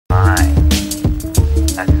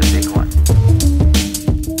That's the big one.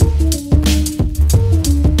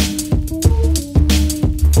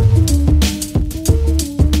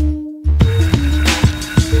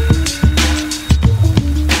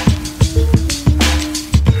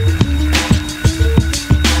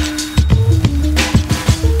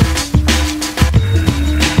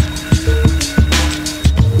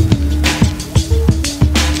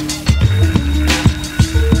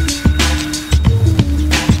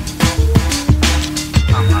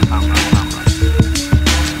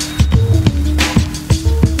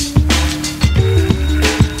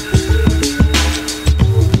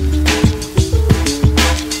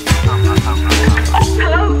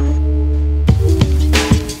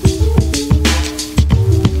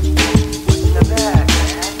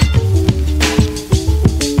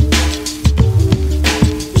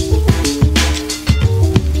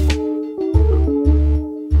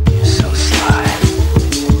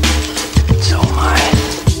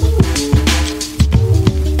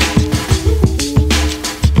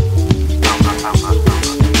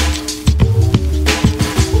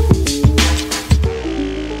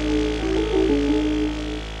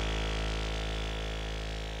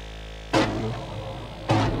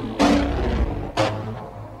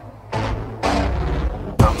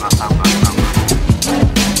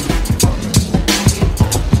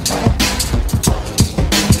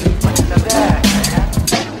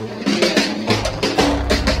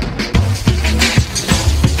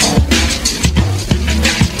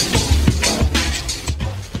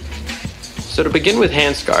 So to begin with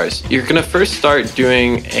HANDSCARS, you're going to first start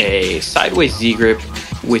doing a sideways Z grip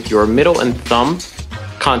with your middle and thumb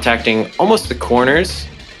contacting almost the corners.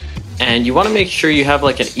 And you want to make sure you have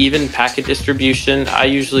like an even packet distribution. I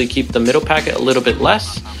usually keep the middle packet a little bit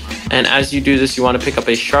less. And as you do this, you want to pick up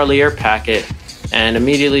a Charlier packet and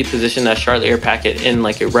immediately position that Charlier packet in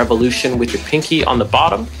like a revolution with your pinky on the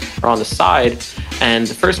bottom or on the side. And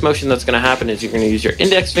the first motion that's going to happen is you're going to use your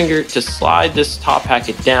index finger to slide this top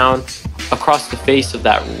packet down across the face of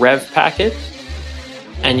that rev packet.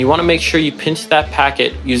 And you want to make sure you pinch that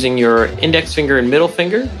packet using your index finger and middle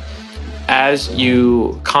finger as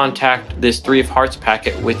you contact this 3 of hearts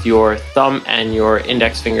packet with your thumb and your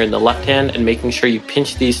index finger in the left hand, and making sure you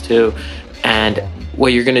pinch these two. And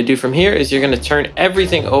what you're going to do from here is you're going to turn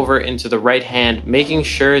everything over into the right hand, making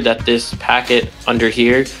sure that this packet under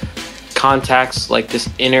here contacts like this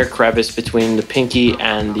inner crevice between the pinky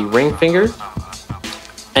and the ring finger.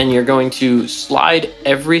 And you're going to slide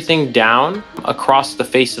everything down across the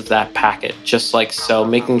face of that packet, just like so,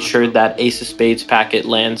 making sure that Ace of Spades packet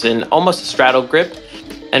lands in almost a straddle grip.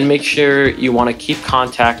 And make sure you want to keep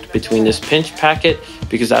contact between this pinch packet,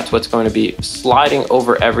 because that's what's going to be sliding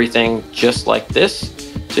over everything just like this.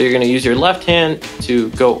 So you're going to use your left hand to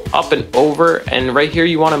go up and over, and right here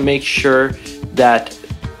you want to make sure that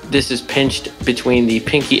this is pinched between the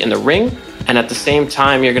pinky and the ring. And at the same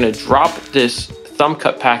time, you're going to drop this thumb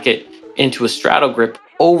cut packet into a straddle grip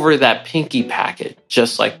over that pinky packet,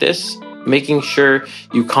 just like this, making sure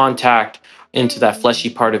you contact into that fleshy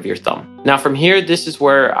part of your thumb. Now from here, this is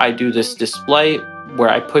where I do this display, where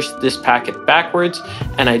I push this packet backwards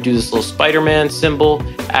and I do this little Spider-Man symbol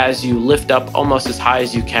as you lift up almost as high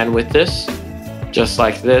as you can with this, just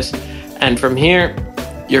like this. And from here,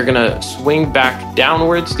 you're gonna swing back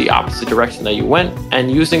downwards the opposite direction that you went,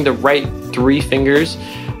 and using the right 3 fingers,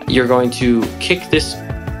 you're going to kick this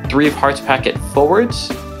 3 of hearts packet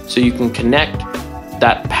forwards so you can connect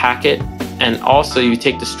that packet. And also you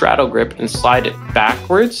take the straddle grip and slide it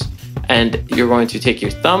backwards, and you're going to take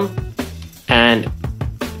your thumb and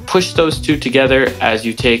push those two together as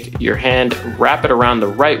you take your hand, wrap it around the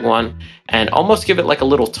right one, and almost give it like a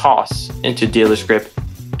little toss into dealer's grip.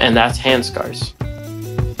 And that's HANDSCARS.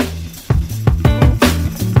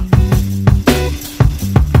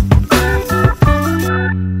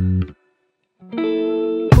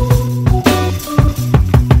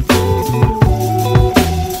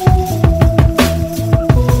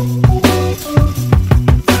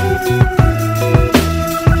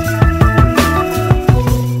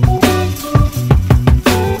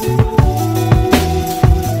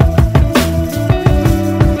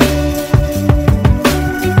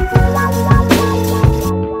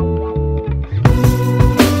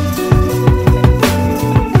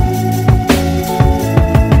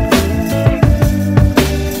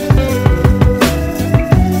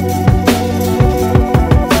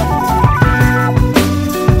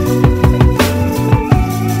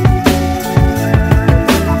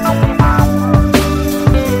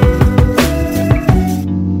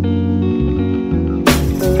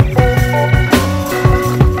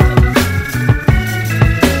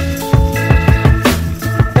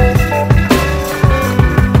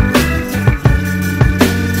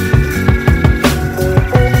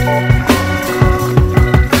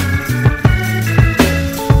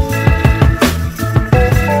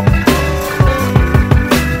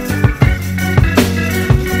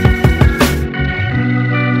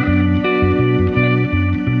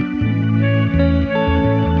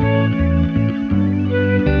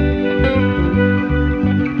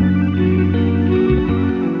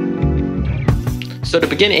 So to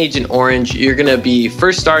begin Agent Orange, you're going to be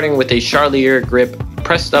first starting with a Charlier grip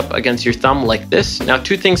pressed up against your thumb like this. Now,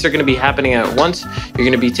 two things are going to be happening at once. You're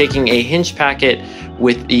going to be taking a hinge packet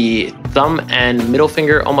with the thumb and middle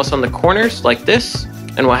finger almost on the corners like this.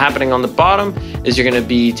 And what's happening on the bottom is you're going to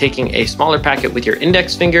be taking a smaller packet with your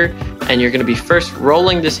index finger, and you're going to be first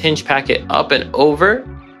rolling this hinge packet up and over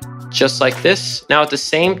just like this. Now, at the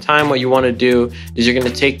same time, what you want to do is you're going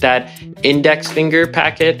to take that index finger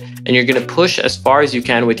packet and you're going to push as far as you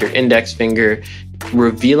can with your index finger,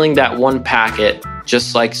 revealing that one packet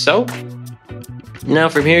just like so. Now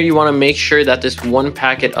from here, you want to make sure that this one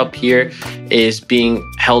packet up here is being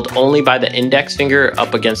held only by the index finger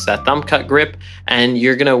up against that thumb cut grip. And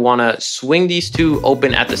you're going to want to swing these two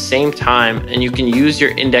open at the same time. And you can use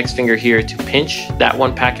your index finger here to pinch that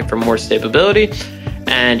one packet for more stability.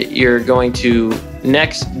 And you're going to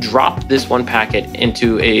next drop this one packet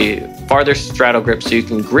into a farther straddle grip so you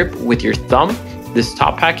can grip with your thumb this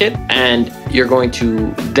top packet, and you're going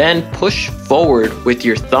to then push forward with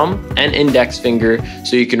your thumb and index finger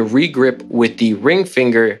so you can re-grip with the ring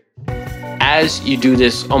finger. As you do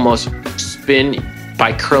this, almost spin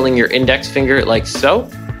by curling your index finger like so.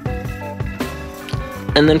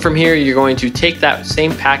 And then from here, you're going to take that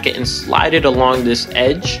same packet and slide it along this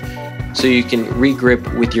edge so you can re-grip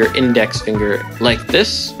with your index finger like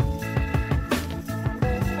this.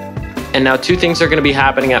 And now two things are going to be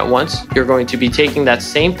happening at once. You're going to be taking that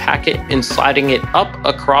same packet and sliding it up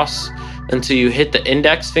across until you hit the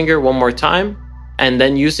index finger one more time. And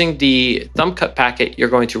then using the thumb cut packet, you're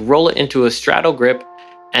going to roll it into a straddle grip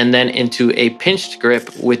and then into a pinched grip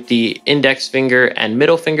with the index finger and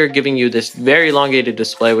middle finger, giving you this very elongated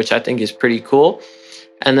display, which I think is pretty cool.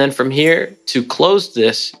 And then from here, to close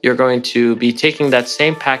this, you're going to be taking that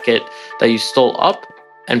same packet that you stole up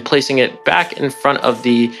and placing it back in front of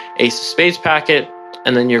the Ace of Spades packet.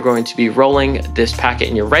 And then you're going to be rolling this packet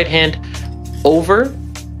in your right hand over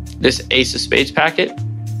this Ace of Spades packet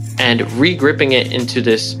and re-gripping it into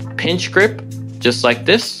this pinch grip, just like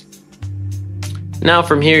this. Now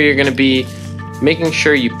from here, you're going to be making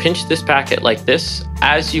sure you pinch this packet like this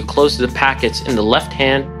as you close the packets in the left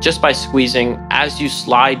hand, just by squeezing as you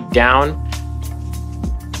slide down,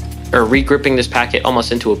 or re-gripping this packet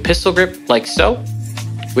almost into a pistol grip like so,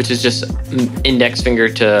 which is just index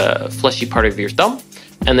finger to fleshy part of your thumb.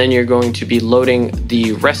 And then you're going to be loading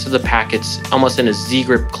the rest of the packets almost in a Z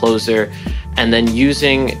grip closer. And then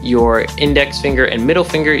using your index finger and middle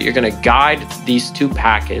finger, you're going to guide these two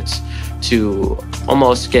packets to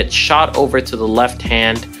almost get shot over to the left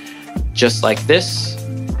hand, just like this.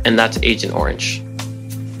 And that's Agent Orange.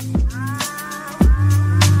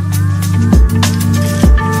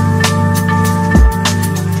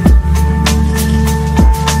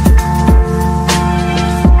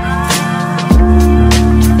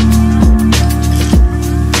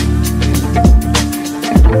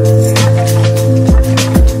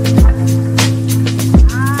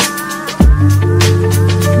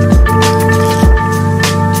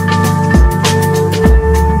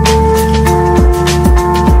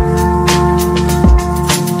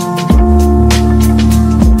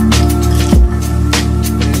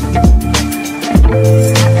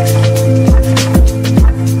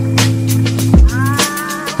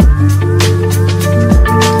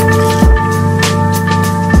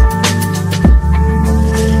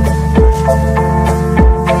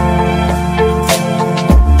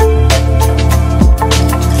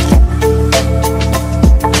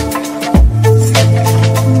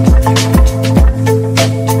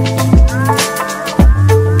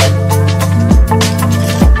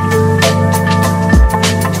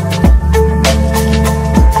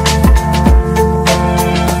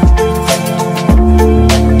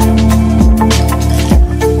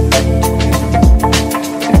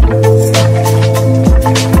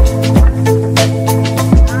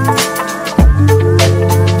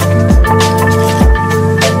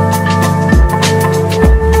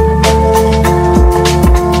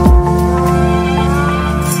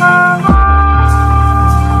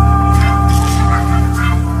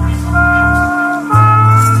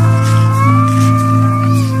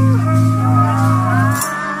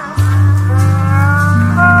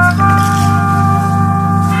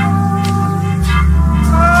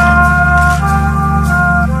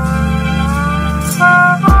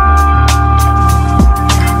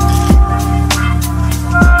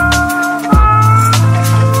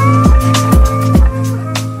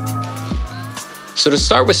 So to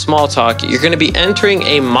start with SMALLTALK, you're going to be entering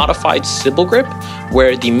a modified Sybil grip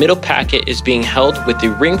where the middle packet is being held with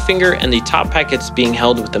the ring finger and the top packet's being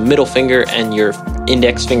held with the middle finger and your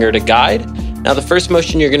index finger to guide. Now the first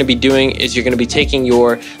motion you're going to be doing is you're going to be taking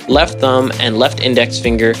your left thumb and left index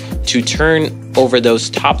finger to turn over those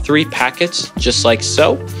top 3 packets, just like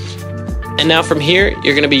so. And now from here,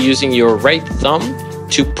 you're going to be using your right thumb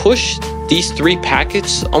to push these 3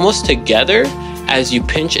 packets almost together as you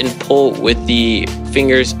pinch and pull with the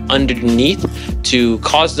fingers underneath to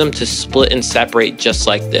cause them to split and separate just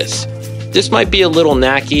like this. This might be a little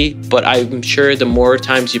knacky, but I'm sure the more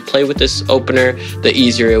times you play with this opener, the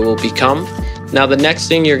easier it will become. Now the next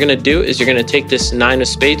thing you're going to do is you're going to take this 9 of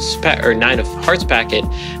spades or 9 of hearts packet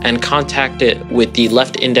and contact it with the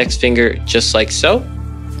left index finger just like so.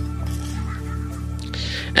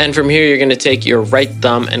 And from here you're going to take your right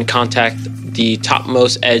thumb and contact the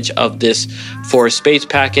topmost edge of this 4 of spades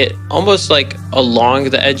packet, almost like along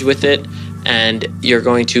the edge with it, and you're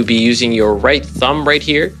going to be using your right thumb right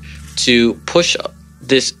here to push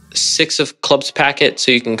this 6 of clubs packet so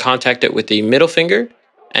you can contact it with the middle finger.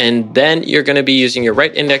 And then you're going to be using your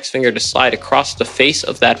right index finger to slide across the face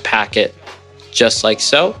of that packet, just like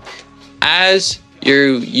so. As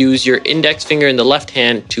you use your index finger in the left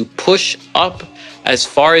hand to push up as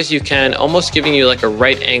far as you can, almost giving you like a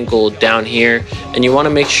right angle down here. And you want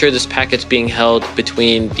to make sure this packet's being held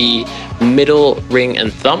between the middle ring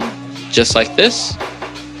and thumb, just like this.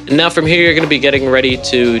 And now from here, you're going to be getting ready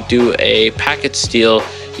to do a packet steal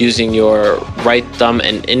using your right thumb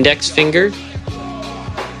and index finger.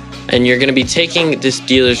 And you're going to be taking this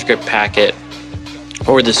dealer's grip packet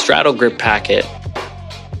or the straddle grip packet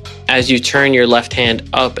as you turn your left hand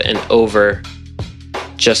up and over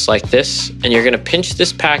just like this. And you're going to pinch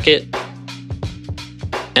this packet.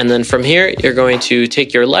 And then from here, you're going to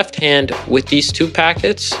take your left hand with these 2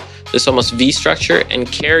 packets, this almost V structure, and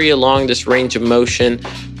carry along this range of motion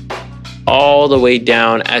all the way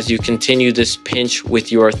down as you continue this pinch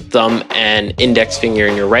with your thumb and index finger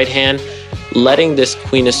in your right hand, letting this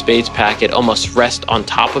queen of spades packet almost rest on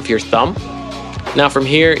top of your thumb. Now from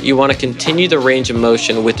here, you want to continue the range of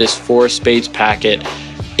motion with this 4 of spades packet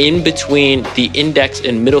in between the index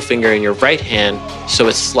and middle finger in your right hand, so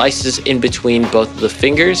it slices in between both of the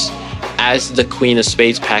fingers as the queen of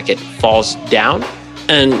spades packet falls down.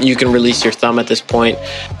 And you can release your thumb at this point.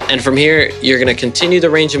 And from here, you're going to continue the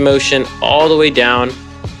range of motion all the way down,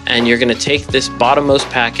 and you're going to take this bottommost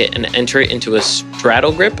packet and enter it into a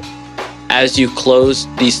straddle grip as you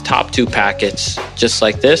close these top 2 packets, just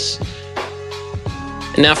like this.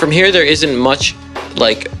 And now from here, there isn't much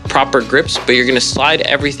like proper grips, but you're going to slide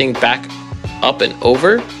everything back up and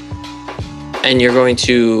over, and you're going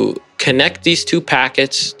to connect these 2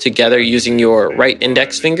 packets together using your right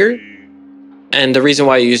index finger. And the reason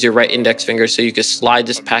why you use your right index finger is so you can slide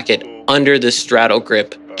this packet under the straddle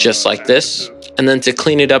grip just like this. And then to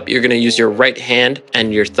clean it up, you're going to use your right hand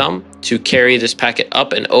and your thumb to carry this packet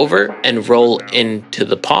up and over and roll into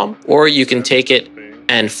the palm. Or you can take it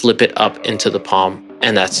and flip it up into the palm,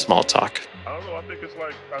 and that's small talk. I don't know, I think it's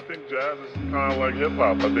like, I think jazz is kind of like hip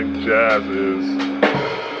hop. I think jazz is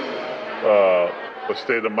a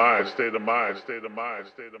state of mind, state of mind, state of mind,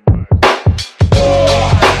 state of mind.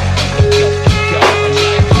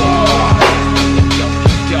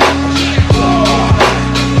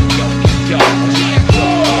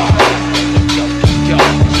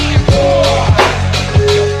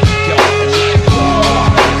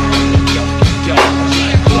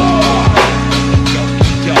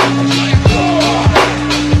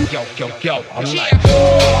 I'm like,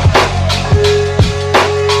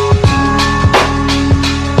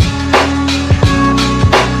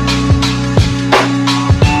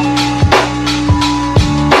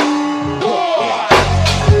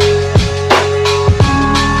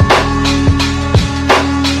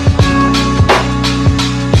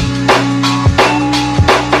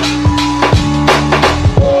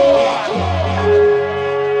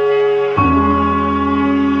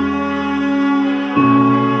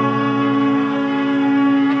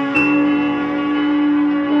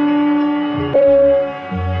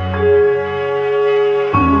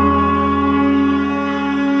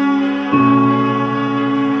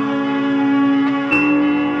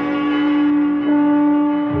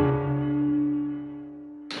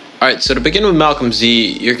 All right, so to begin with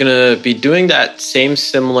MALCOLMZ, you're gonna be doing that same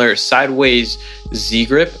similar sideways Z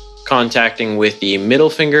grip, contacting with the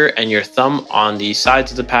middle finger and your thumb on the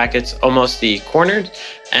sides of the packets, almost the corners.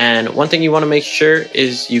 And one thing you wanna make sure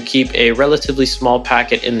is you keep a relatively small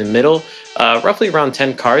packet in the middle, roughly around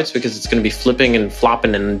 10 cards, because it's gonna be flipping and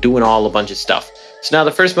flopping and doing all a bunch of stuff. So now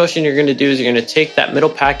the first motion you're gonna do is you're gonna take that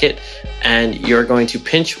middle packet and you're going to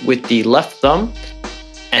pinch with the left thumb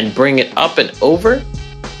and bring it up and over.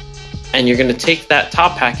 And you're going to take that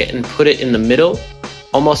top packet and put it in the middle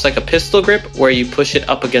almost like a pistol grip where you push it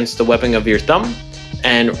up against the webbing of your thumb,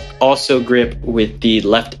 and also grip with the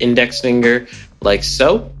left index finger like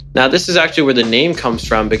so. Now this is actually where the name comes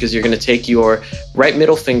from, because you're going to take your right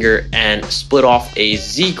middle finger and split off a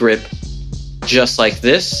Z grip just like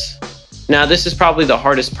this. Now this is probably the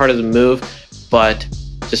hardest part of the move, but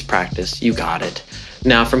just practice, you got it.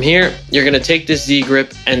 Now from here, you're going to take this Z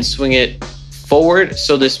grip and swing it forward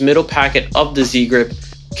so this middle packet of the Z grip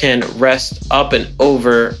can rest up and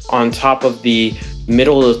over on top of the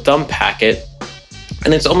middle of the thumb packet,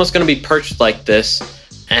 and it's almost going to be perched like this.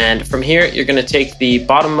 And from here, you're going to take the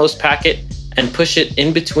bottommost packet and push it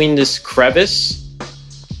in between this crevice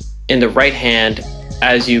in the right hand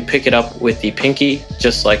as you pick it up with the pinky,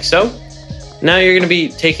 just like so. Now you're going to be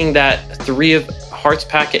taking that 3 of hearts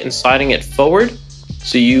packet and sliding it forward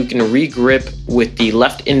so you can re-grip with the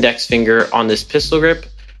left index finger on this pistol grip,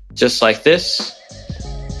 just like this.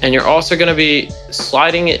 And you're also going to be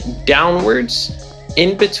sliding it downwards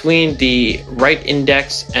in between the right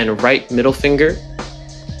index and right middle finger,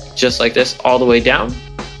 just like this, all the way down.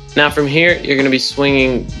 Now from here, you're going to be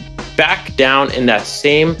swinging back down in that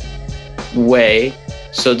same way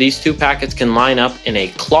so these 2 packets can line up in a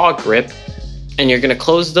claw grip, and you're going to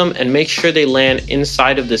close them and make sure they land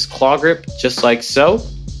inside of this claw grip, just like so.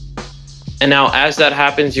 And now as that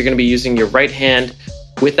happens, you're going to be using your right hand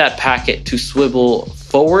with that packet to swivel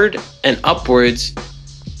forward and upwards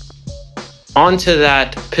onto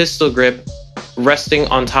that pistol grip, resting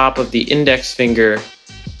on top of the index finger,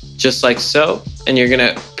 just like so. And you're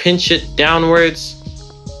going to pinch it downwards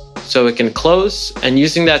so it can close. And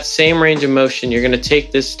using that same range of motion, you're going to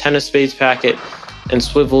take this 10 of spades packet and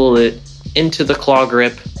swivel it into the claw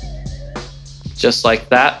grip, just like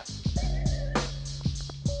that.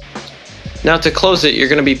 Now to close it, you're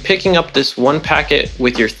going to be picking up this 1 packet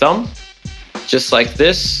with your thumb, just like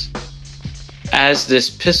this, as this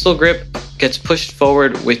pistol grip gets pushed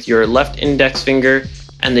forward with your left index finger,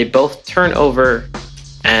 and they both turn over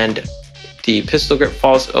and the pistol grip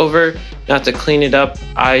falls over. Now to clean it up,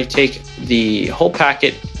 I take the whole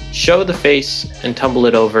packet, show the face, and tumble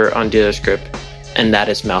it over on dealer's grip, and that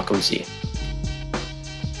is MALCOLMZ.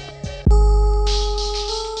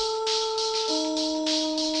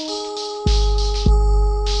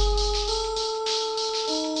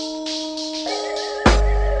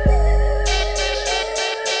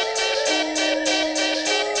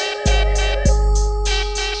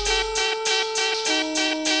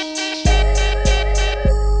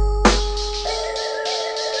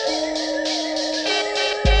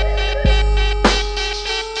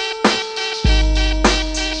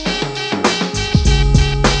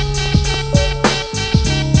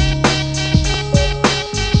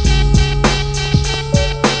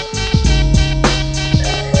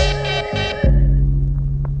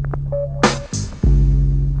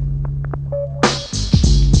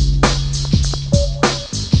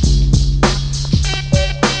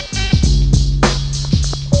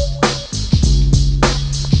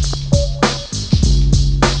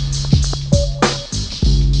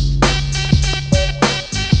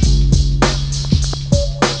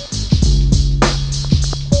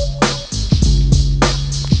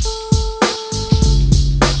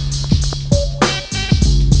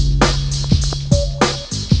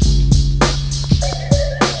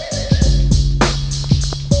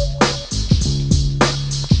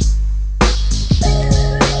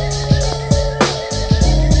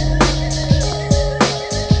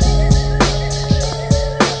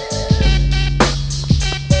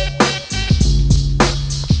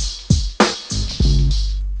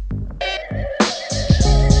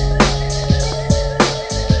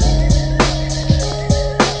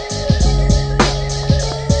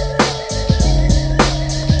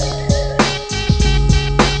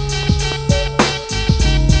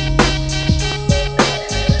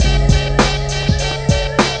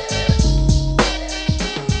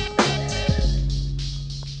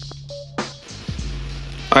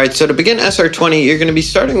 Alright, so to begin SR20, you're going to be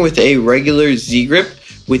starting with a regular Z grip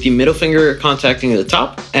with the middle finger contacting the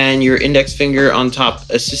top and your index finger on top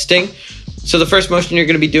assisting. So the first motion you're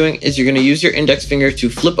going to be doing is you're going to use your index finger to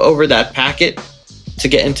flip over that packet to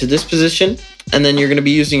get into this position, and then you're going to be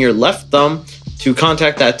using your left thumb to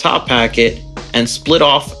contact that top packet and split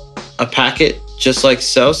off a packet just like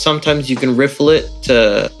so. Sometimes you can riffle it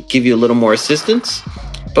to give you a little more assistance,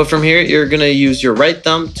 but from here you're going to use your right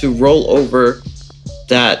thumb to roll over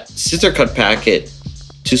that scissor cut packet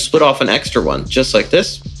to split off an extra one, just like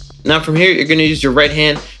this. Now from here, you're going to use your right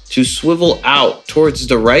hand to swivel out towards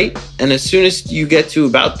the right, and as soon as you get to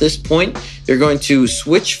about this point, you're going to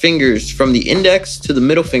switch fingers from the index to the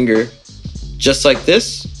middle finger, just like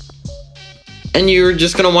this. And you're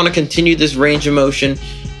just going to want to continue this range of motion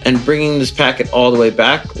and bringing this packet all the way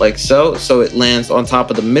back like so, so it lands on top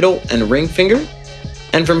of the middle and ring finger.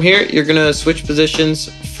 And from here, you're going to switch positions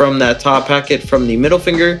from that top packet from the middle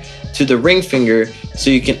finger to the ring finger so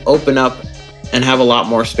you can open up and have a lot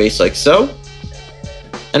more space like so.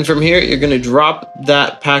 And from here, you're going to drop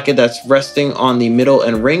that packet that's resting on the middle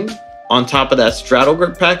and ring on top of that straddle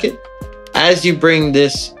grip packet. As you bring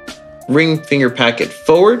this ring finger packet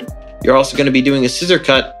forward, you're also going to be doing a scissor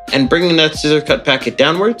cut and bringing that scissor cut packet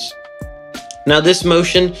downwards. Now this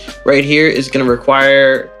motion right here is going to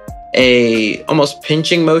require a almost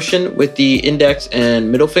pinching motion with the index and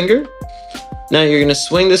middle finger. Now you're going to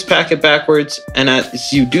swing this packet backwards, and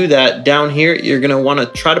as you do that, down here you're going to want to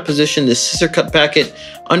try to position this scissor cut packet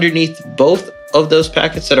underneath both of those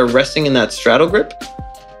packets that are resting in that straddle grip.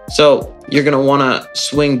 So you're going to want to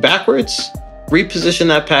swing backwards, reposition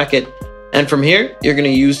that packet, and from here you're going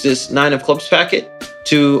to use this 9 of clubs packet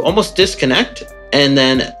to almost disconnect and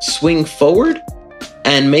then swing forward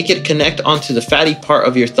and make it connect onto the fatty part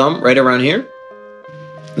of your thumb right around here.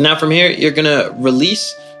 Now from here, you're going to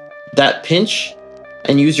release that pinch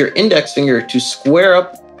and use your index finger to square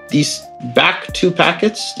up these back 2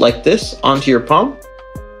 packets like this onto your palm.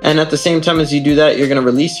 And at the same time as you do that, you're going to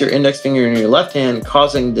release your index finger in your left hand,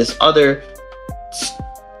 causing this other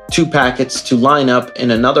 2 packets to line up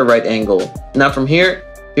in another right angle. Now from here,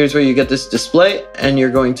 here's where you get this display, and you're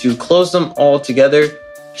going to close them all together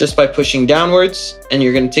just by pushing downwards, and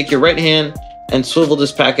you're going to take your right hand and swivel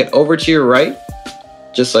this packet over to your right,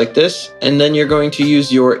 just like this, and then you're going to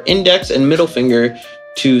use your index and middle finger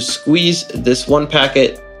to squeeze this 1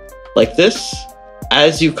 packet like this.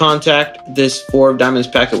 As you contact this 4 of diamonds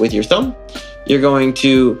packet with your thumb, you're going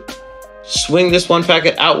to swing this 1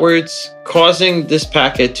 packet outwards, causing this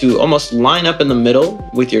packet to almost line up in the middle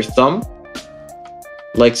with your thumb,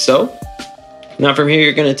 like so. Now from here,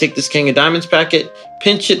 you're going to take this king of diamonds packet,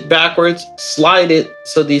 pinch it backwards, slide it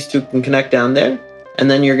so these 2 can connect down there. And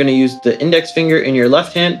then you're going to use the index finger in your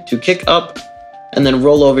left hand to kick up and then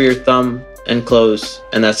roll over your thumb and close.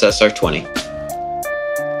 And that's SR20.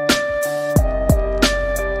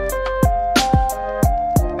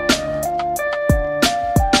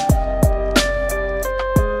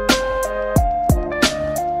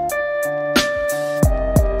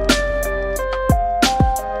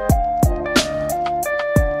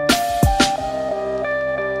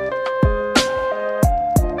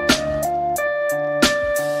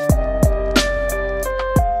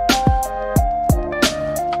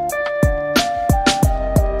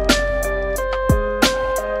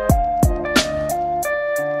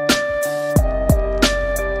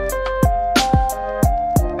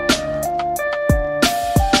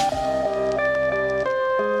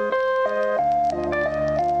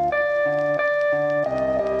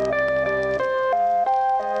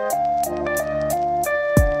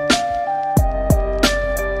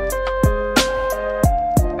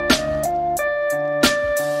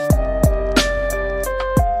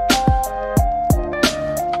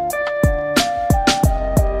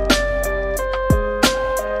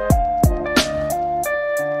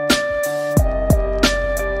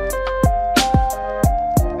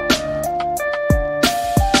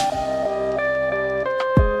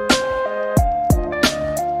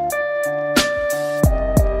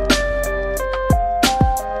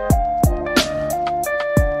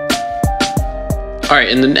 Alright,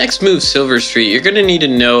 in the next move, Silver Street, you're going to need to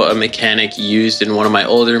know a mechanic used in one of my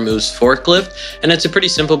older moves, Forklift, and it's a pretty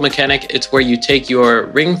simple mechanic. It's where you take your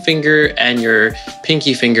ring finger and your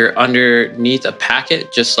pinky finger underneath a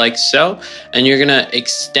packet, just like so, and you're going to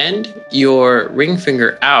extend your ring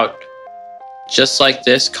finger out just like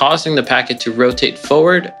this, causing the packet to rotate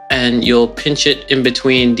forward, and you'll pinch it in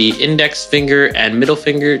between the index finger and middle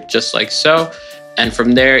finger, just like so, and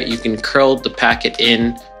from there you can curl the packet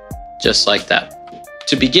in just like that.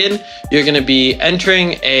 To begin, you're going to be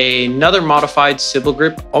entering another modified Sybil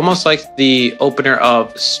grip, almost like the opener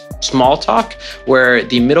of SMALLTALK, where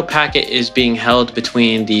the middle packet is being held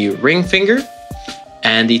between the ring finger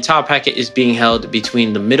and the top packet is being held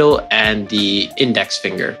between the middle and the index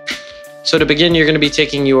finger. So to begin, you're going to be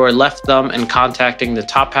taking your left thumb and contacting the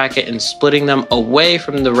top packet and splitting them away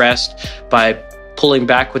from the rest by pulling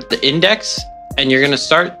back with the index, and you're going to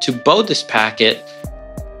start to bow this packet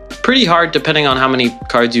pretty hard depending on how many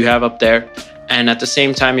cards you have up there, and at the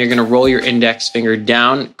same time you're going to roll your index finger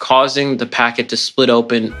down, causing the packet to split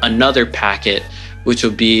open another packet, which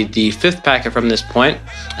will be the 5th packet from this point.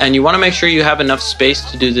 And you want to make sure you have enough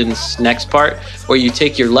space to do this next part, where you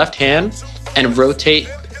take your left hand and rotate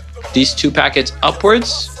these 2 packets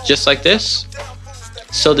upwards just like this,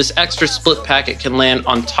 so this extra split packet can land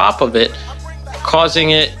on top of it, causing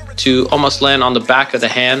it to almost land on the back of the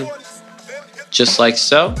hand, just like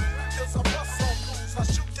so.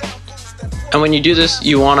 And when you do this,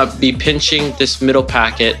 you want to be pinching this middle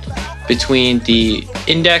packet between the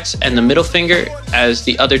index and the middle finger as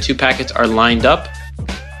the other two packets are lined up,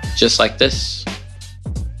 just like this.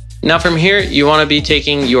 Now from here, you want to be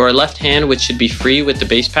taking your left hand, which should be free with the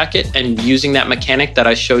base packet, and using that mechanic that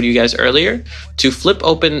I showed you guys earlier to flip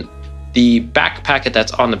open the back packet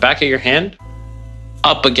that's on the back of your hand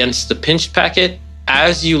up against the pinched packet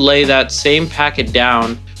as you lay that same packet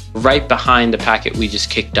down right behind the packet we just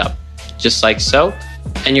kicked up, just like so.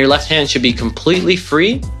 And your left hand should be completely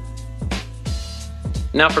free.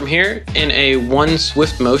 Now from here, in a one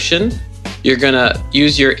swift motion, you're gonna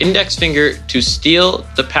use your index finger to steal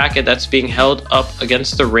the packet that's being held up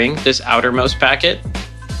against the ring, this outermost packet,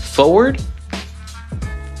 forward,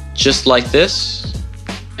 just like this.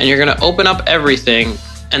 And you're gonna open up everything,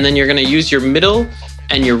 and then you're gonna use your middle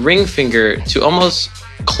and your ring finger to almost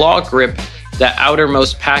claw grip that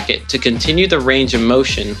outermost packet to continue the range of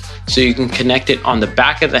motion so you can connect it on the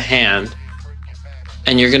back of the hand.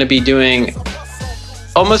 And you're gonna be doing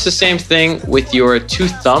almost the same thing with your two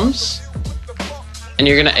thumbs, and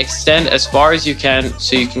you're gonna extend as far as you can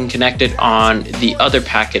so you can connect it on the other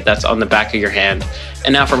packet that's on the back of your hand.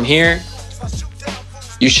 And now from here,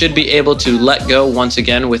 you should be able to let go once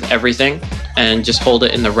again with everything and just hold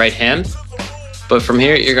it in the right hand. But from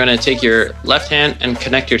here, you're gonna take your left hand and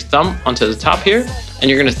connect your thumb onto the top here, and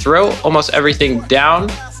you're gonna throw almost everything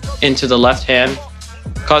down into the left hand,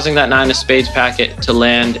 causing that 9 of spades packet to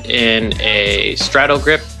land in a straddle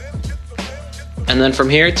grip. And then from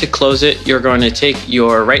here, to close it, you're going to take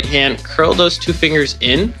your right hand, curl those two fingers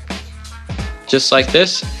in, just like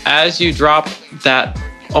this, as you drop that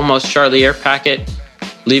almost Charlier packet,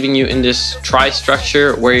 leaving you in this try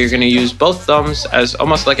structure where you're going to use both thumbs as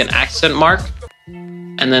almost like an accent mark,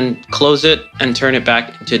 and then close it and turn it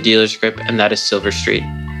back into a dealer's grip, and that is Silver Street.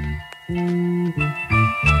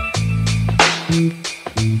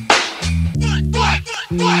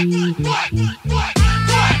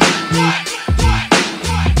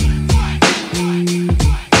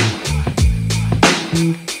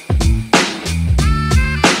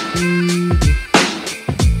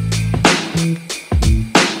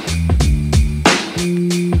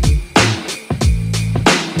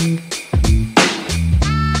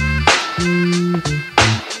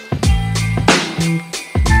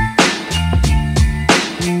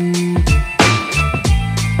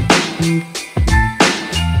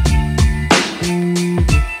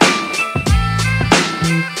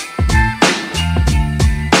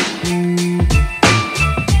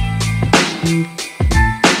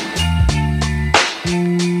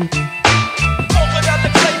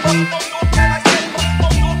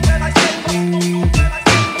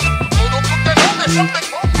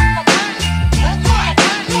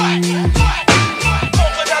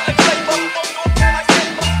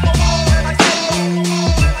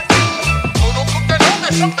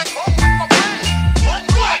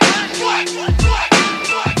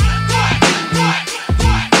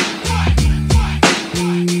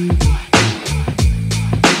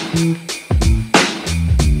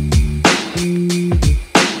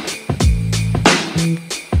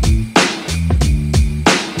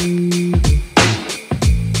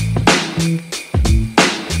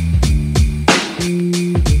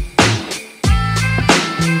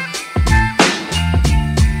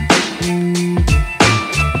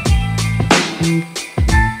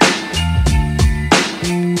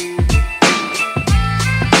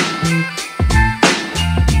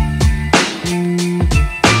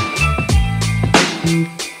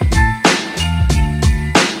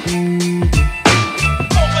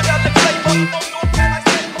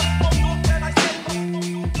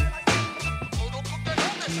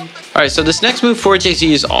 All right, so this next move, 4JZ,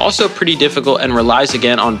 is also pretty difficult and relies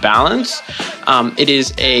again on balance. It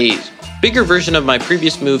is a bigger version of my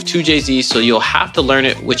previous move, 2JZ, so you'll have to learn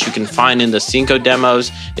it, which you can find in the Cinco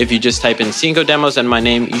demos. If you just type in Cinco demos and my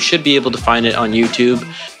name, you should be able to find it on YouTube.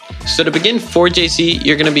 So to begin 4JZ,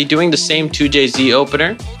 you're gonna be doing the same 2JZ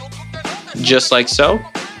opener, just like so.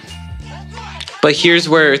 But here's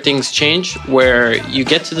where things change. Where you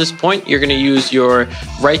get to this point, you're gonna use your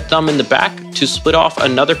right thumb in the back to split off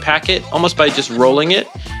another packet, almost by just rolling it.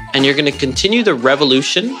 And you're gonna continue the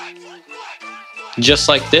revolution, just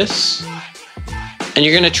like this. And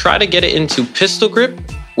you're gonna try to get it into pistol grip,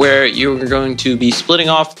 where you're going to be splitting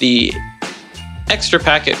off the extra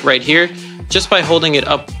packet right here, just by holding it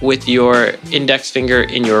up with your index finger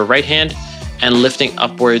in your right hand and lifting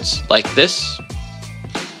upwards like this.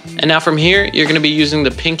 And now from here, you're gonna be using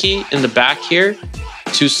the pinky in the back here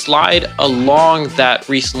to slide along that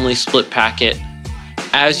recently split packet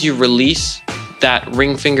as you release that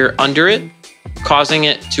ring finger under it, causing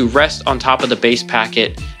it to rest on top of the base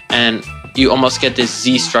packet, and you almost get this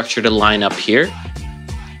Z structure to line up here.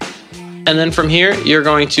 And then from here, you're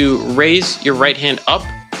going to raise your right hand up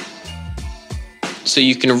so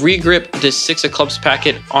you can re-grip this 6 of clubs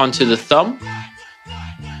packet onto the thumb,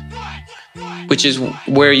 which is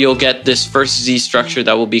where you'll get this first Z structure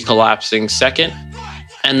that will be collapsing second.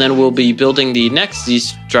 And then we'll be building the next Z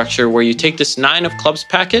structure where you take this 9 of clubs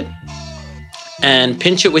packet and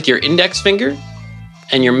pinch it with your index finger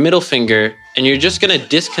and your middle finger, and you're just gonna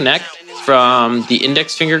disconnect from the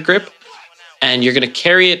index finger grip, and you're gonna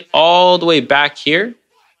carry it all the way back here,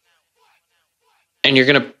 and you're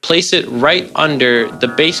gonna place it right under the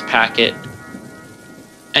base packet.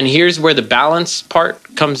 And here's where the balance part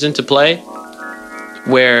comes into play,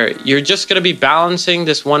 where you're just gonna be balancing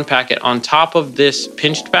this one packet on top of this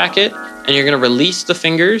pinched packet, and you're gonna release the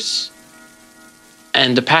fingers,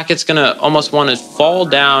 and the packet's gonna almost wanna fall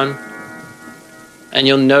down. And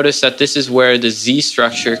you'll notice that this is where the Z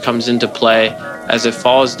structure comes into play. As it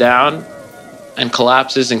falls down and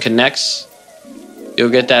collapses and connects, you'll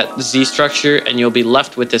get that Z structure, and you'll be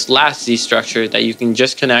left with this last Z structure that you can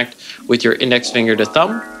just connect with your index finger to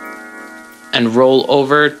thumb and roll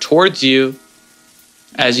over towards you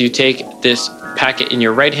as you take this packet in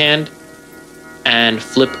your right hand and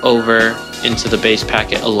flip over into the base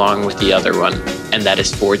packet along with the other one. And that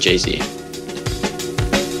is for Jay-Z.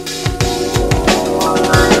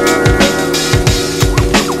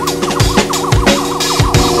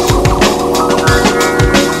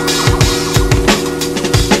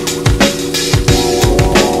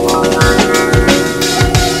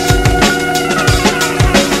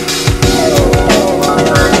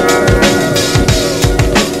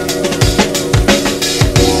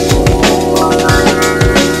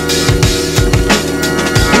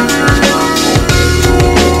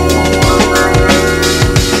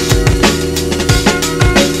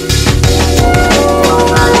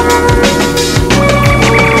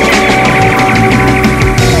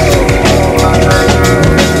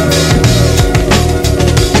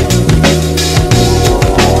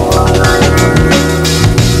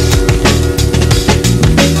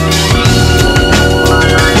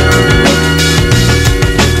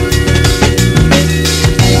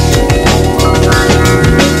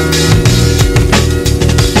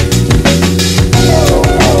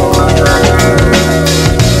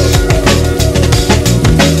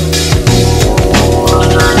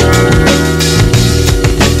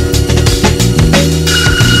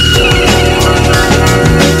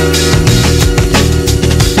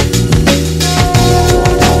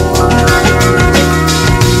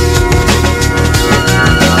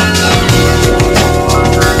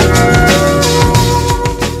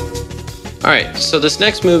 So this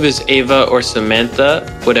next move is AIVA or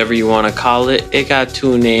Samantha, whatever you want to call it. It got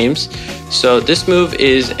 2 names. So this move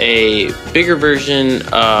is a bigger version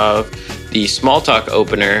of the SMALLTALK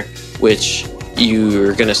opener, which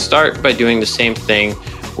you're going to start by doing the same thing,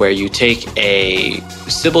 where you take a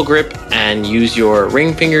Sybil grip and use your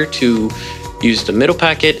ring finger to use the middle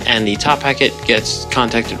packet, and the top packet gets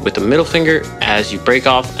contacted with the middle finger as you break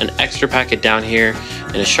off an extra packet down here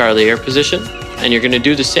in a Charlier position. And you're going to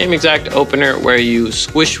do the same exact opener where you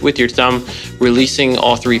squish with your thumb, releasing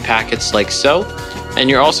all 3 packets like so. And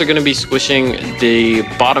you're also going to be squishing the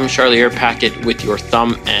bottom Charlier packet with your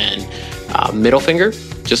thumb and middle finger,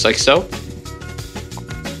 just like so.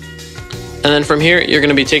 And then from here, you're going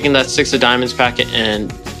to be taking that 6 of diamonds packet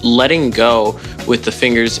and letting go with the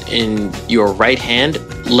fingers in your right hand,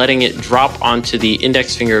 letting it drop onto the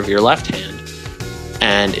index finger of your left hand.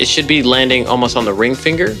 And it should be landing almost on the ring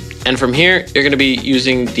finger. And from here, you're going to be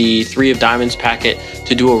using the 3 of diamonds packet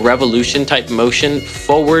to do a revolution type motion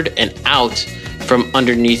forward and out from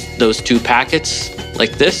underneath those 2 packets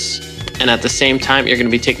like this. And at the same time, you're going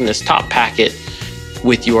to be taking this top packet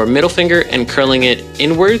with your middle finger and curling it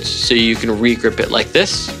inwards so you can re-grip it like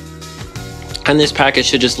this. And this packet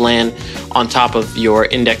should just land on top of your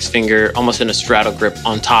index finger, almost in a straddle grip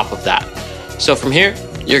on top of that. So from here,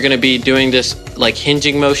 you're going to be doing this like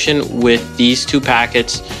hinging motion with these 2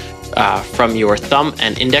 packets from your thumb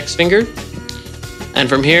and index finger. And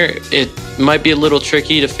from here, it might be a little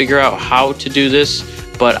tricky to figure out how to do this,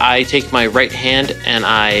 but I take my right hand and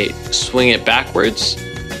I swing it backwards.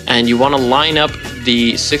 And you want to line up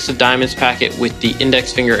the 6 of diamonds packet with the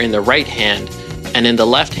index finger in the right hand. And in the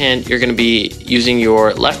left hand, you're going to be using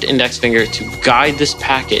your left index finger to guide this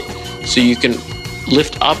packet so you can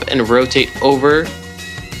lift up and rotate over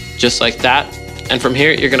just like that. And from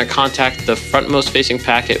here, you're going to contact the frontmost facing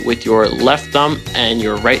packet with your left thumb and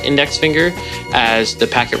your right index finger, as the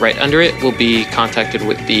packet right under it will be contacted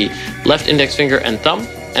with the left index finger and thumb.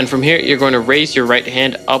 And from here, you're going to raise your right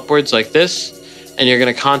hand upwards like this, and you're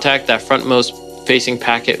going to contact that frontmost facing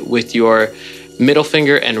packet with your middle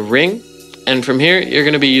finger and ring. And from here, you're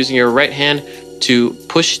going to be using your right hand to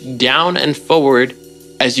push down and forward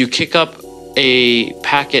as you kick up a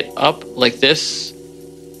packet up like this,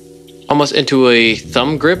 almost into a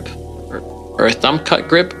thumb grip or a thumb cut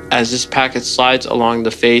grip, as this packet slides along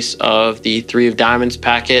the face of the 3 of diamonds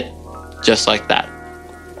packet, just like that.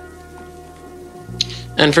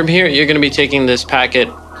 And from here, you're going to be taking this packet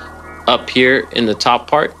up here in the top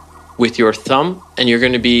part with your thumb, and you're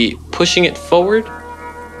going to be pushing it forward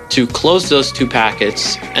to close those 2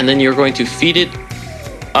 packets, and then you're going to feed it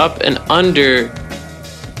up and under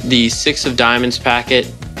the 6 of diamonds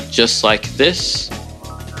packet, just like this.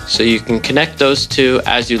 So you can connect those 2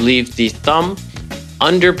 as you leave the thumb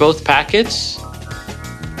under both packets,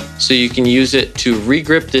 so you can use it to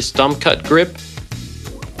regrip this thumb cut grip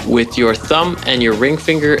with your thumb and your ring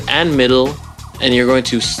finger and middle, and you're going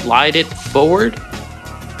to slide it forward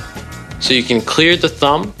so you can clear the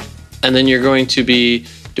thumb, and then you're going to be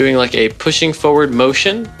doing like a pushing forward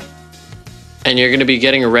motion, and you're going to be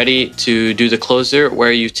getting ready to do the closer,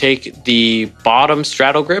 where you take the bottom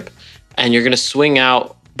straddle grip and you're going to swing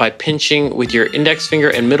out by pinching with your index finger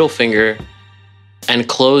and middle finger and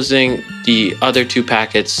closing the other 2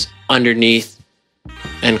 packets underneath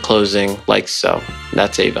and closing like so.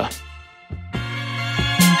 That's AIVA.